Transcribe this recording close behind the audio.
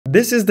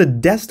This is the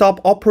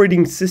desktop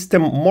operating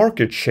system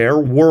market share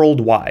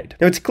worldwide.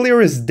 Now it's clear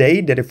as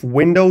day that if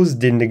Windows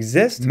didn't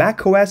exist,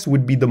 macOS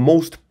would be the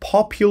most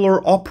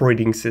popular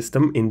operating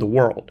system in the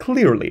world.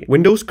 Clearly,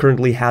 Windows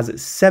currently has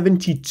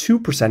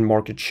 72%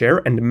 market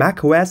share and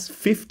macOS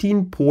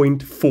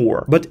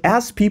 15.4%. But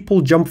as people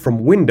jump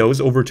from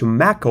Windows over to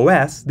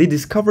macOS, they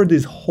discover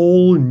this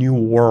whole new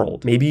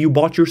world. Maybe you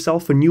bought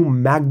yourself a new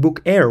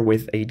MacBook Air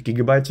with 8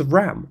 GB of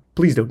RAM.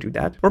 Please don't do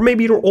that. Or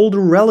maybe your older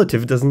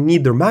relative doesn't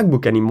need their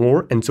MacBook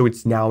anymore, and so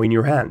it's now in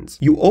your hands.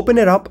 You open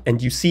it up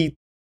and you see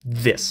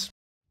this.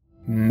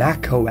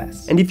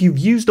 macOS. And if you've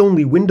used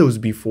only Windows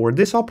before,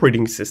 this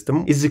operating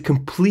system is a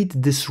complete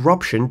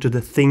disruption to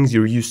the things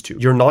you're used to.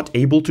 You're not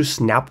able to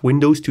snap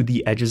windows to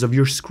the edges of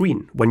your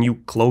screen. When you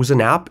close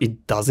an app,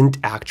 it doesn't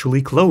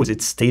actually close.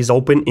 It stays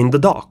open in the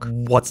dock.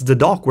 What's the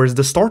dock? Where's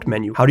the start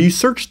menu? How do you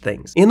search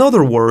things? In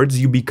other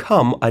words, you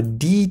become a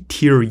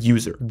D-tier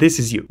user. This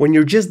is you. When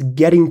you're just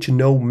getting to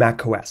know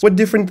macOS, what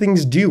different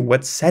things do,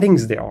 what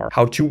settings there are,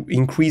 how to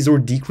increase or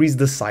decrease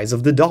the size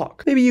of the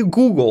dock. Maybe you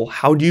Google,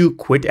 how do you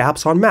quit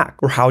apps on Mac?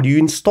 Or how do you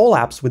install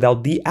apps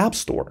without the App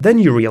Store? Then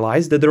you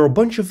realize that there are a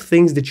bunch of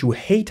things that you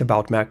hate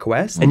about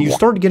macOS, and you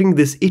start getting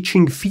this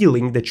itching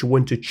feeling that you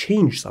want to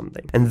change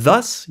something. And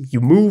thus, you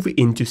move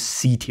into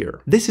C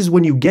tier. This is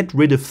when you get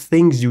rid of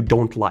things you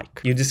don't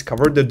like. You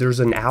discover that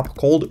there's an app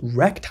called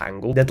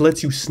Rectangle that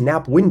lets you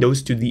snap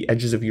windows to the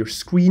edges of your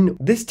screen.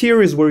 This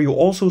tier is where you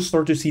also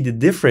start to see the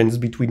difference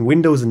between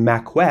Windows and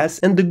macOS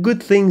and the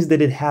good things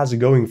that it has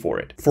going for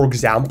it. For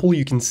example,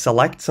 you can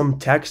select some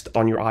text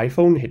on your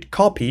iPhone, hit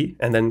copy,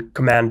 and then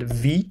Command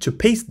V to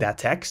paste that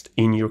text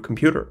in your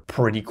computer.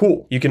 Pretty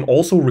cool. You can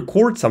also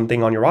record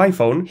something on your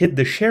iPhone, hit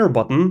the share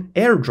button,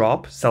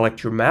 airdrop,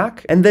 select your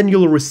Mac, and then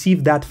you'll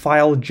receive that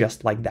file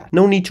just like that.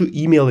 No need to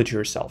email it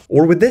yourself.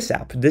 Or with this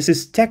app, this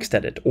is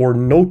TextEdit or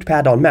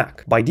Notepad on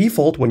Mac. By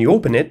default, when you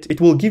open it,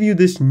 it will give you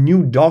this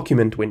new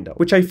document window,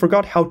 which I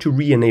forgot how to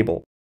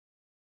re-enable.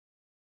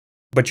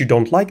 But you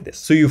don't like this.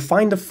 So you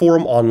find a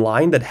forum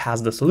online that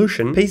has the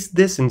solution, paste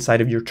this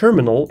inside of your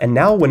terminal, and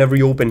now whenever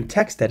you open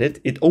TextEdit,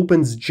 it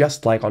opens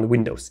just like on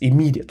Windows,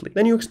 immediately.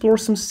 Then you explore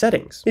some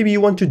settings. Maybe you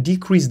want to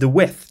decrease the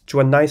width to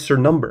a nicer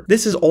number.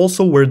 This is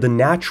also where the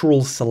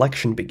natural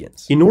selection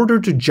begins. In order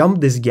to jump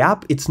this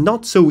gap, it's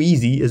not so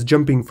easy as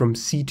jumping from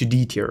C to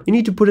D tier. You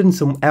need to put in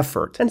some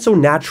effort, and so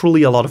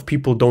naturally a lot of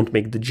people don't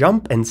make the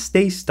jump and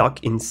stay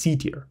stuck in C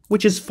tier,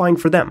 which is fine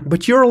for them.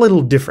 But you're a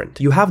little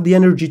different. You have the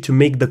energy to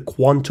make the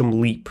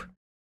quantum leap.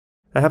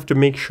 I have to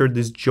make sure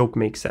this joke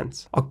makes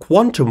sense. A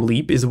quantum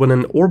leap is when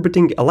an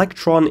orbiting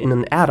electron in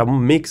an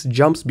atom makes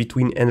jumps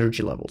between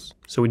energy levels.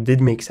 So it did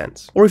make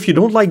sense. Or if you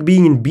don't like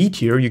being in B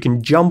tier, you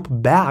can jump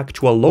back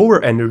to a lower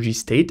energy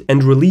state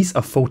and release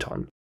a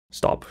photon.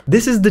 Stop.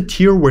 This is the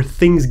tier where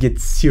things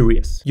get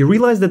serious. You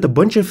realize that a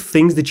bunch of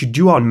things that you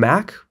do on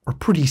Mac are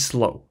pretty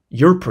slow.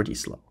 You're pretty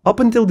slow.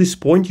 Up until this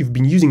point, you've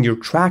been using your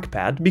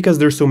trackpad because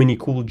there's so many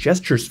cool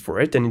gestures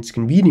for it and it's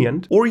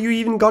convenient, or you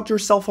even got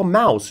yourself a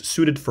mouse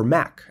suited for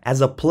Mac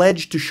as a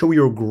pledge to show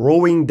your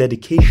growing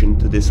dedication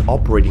to this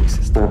operating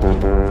system.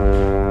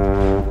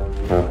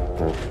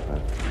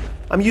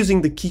 I'm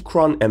using the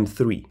Keychron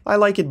M3. I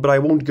like it, but I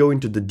won't go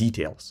into the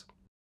details.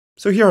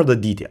 So here are the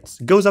details.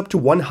 It goes up to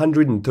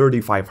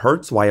 135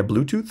 Hz via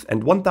Bluetooth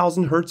and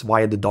 1000 Hz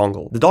via the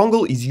dongle. The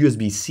dongle is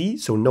USB-C,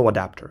 so no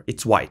adapter.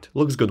 It's white.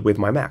 Looks good with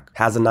my Mac.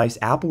 Has a nice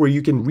app where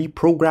you can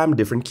reprogram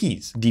different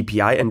keys,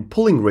 DPI and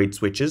pulling rate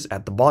switches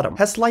at the bottom.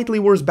 Has slightly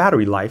worse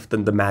battery life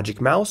than the Magic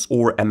Mouse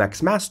or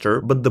MX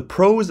Master, but the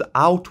pros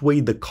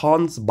outweigh the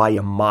cons by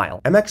a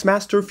mile. MX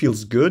Master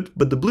feels good,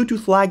 but the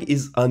Bluetooth lag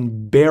is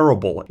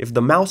unbearable if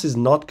the mouse is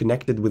not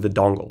connected with the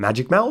dongle.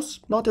 Magic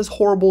Mouse? Not as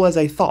horrible as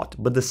I thought,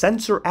 but the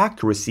sensor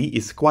accuracy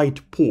is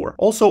quite poor.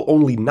 Also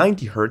only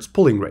 90 Hz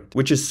pulling rate,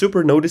 which is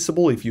super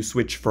noticeable if you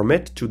switch from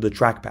it to the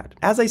trackpad.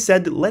 As I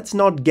said, let's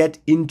not get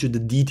into the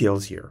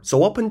details here.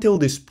 So up until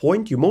this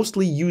point, you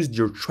mostly used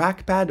your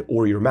trackpad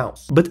or your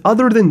mouse. But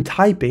other than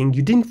typing,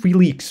 you didn't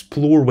really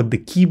explore what the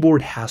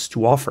keyboard has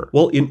to offer.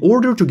 Well, in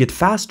order to get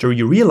faster,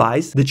 you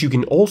realize that you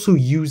can also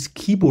use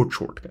keyboard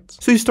shortcuts.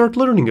 So you start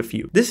learning a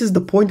few. This is the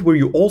point where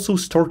you also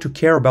start to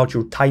care about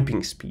your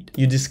typing speed.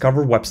 You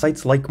discover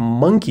websites like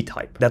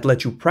MonkeyType that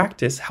let you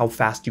practice how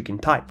fast you can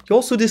type. You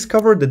also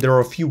discover that there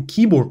are a few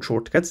keyboard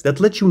shortcuts that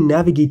let you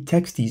navigate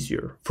text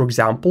easier. For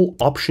example,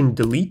 Option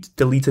Delete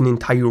deletes an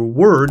entire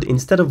word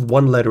instead of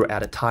one letter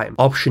at a time.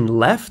 Option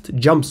Left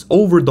jumps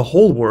over the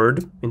whole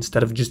word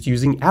instead of just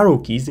using arrow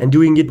keys and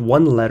doing it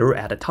one letter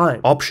at a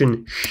time.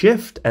 Option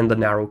Shift and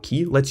an arrow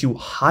key lets you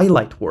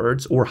highlight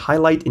words or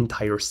highlight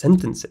entire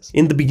sentences.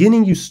 In the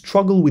beginning, you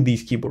struggle with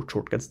these keyboard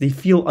shortcuts. They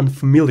feel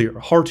unfamiliar,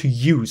 hard to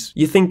use.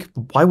 You think,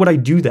 why would I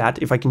do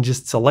that if I can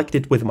just select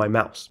it with my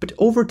mouse? But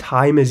over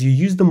time, as you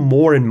use them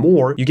more and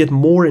more, you get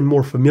more and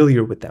more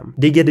familiar with them.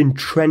 They get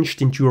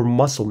entrenched into your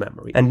muscle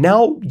memory, and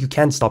now you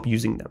can't stop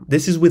using them.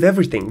 This is with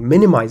everything: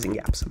 minimizing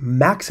apps,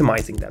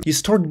 maximizing them. You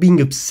start being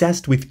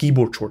obsessed with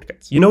keyboard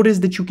shortcuts. You notice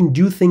that you can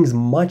do things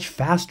much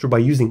faster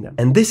by using them.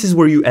 And this is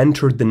where you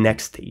enter the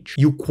next stage.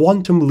 You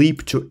quantum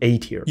leap to A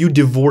tier. You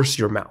divorce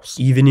your mouse.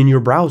 Even in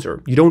your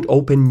browser, you don't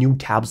open new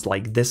tabs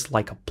like this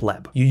like a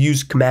pleb. You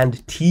use Command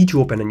T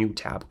to open a new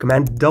tab,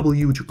 Command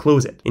W to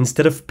close it.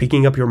 Instead of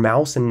picking up your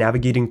mouse and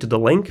navigating to the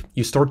link,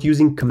 you start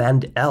using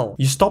Command L.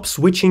 You stop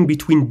switching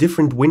between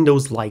different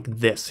windows like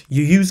this.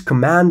 You use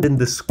Command and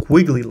the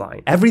squiggly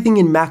line. Everything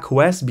in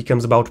macOS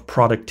becomes about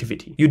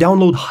productivity. You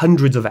download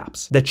hundreds of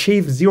apps that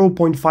shave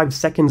 0.5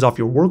 seconds off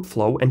your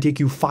workflow and take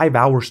you 5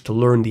 hours to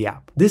learn the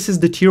app. This is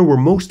the tier where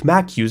most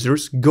Mac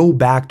users go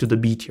back to the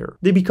B tier.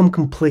 They become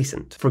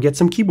complacent, forget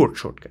some keyboard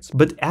shortcuts.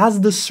 But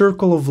as the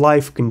circle of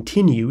life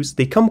continues,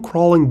 they come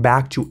crawling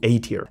back to A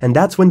tier, and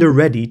that's when they're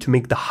ready to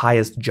make the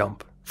highest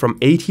jump. From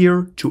A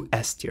tier to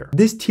S tier.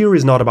 This tier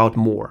is not about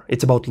more,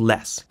 it's about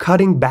less.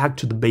 Cutting back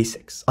to the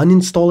basics.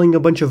 Uninstalling a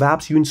bunch of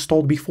apps you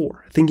installed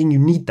before, thinking you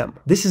need them.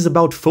 This is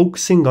about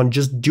focusing on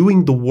just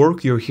doing the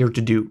work you're here to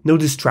do. No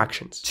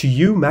distractions. To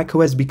you,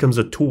 macOS becomes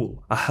a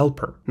tool, a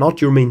helper,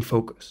 not your main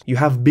focus. You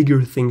have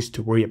bigger things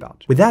to worry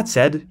about. With that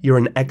said, you're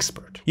an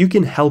expert. You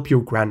can help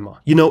your grandma.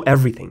 You know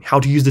everything: how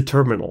to use the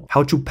terminal,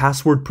 how to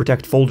password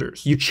protect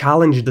folders. You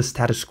challenge the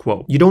status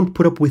quo. You don't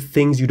put up with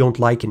things you don't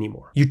like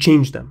anymore. You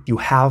change them. You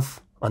have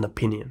an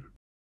opinion.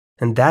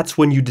 And that's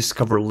when you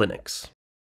discover Linux.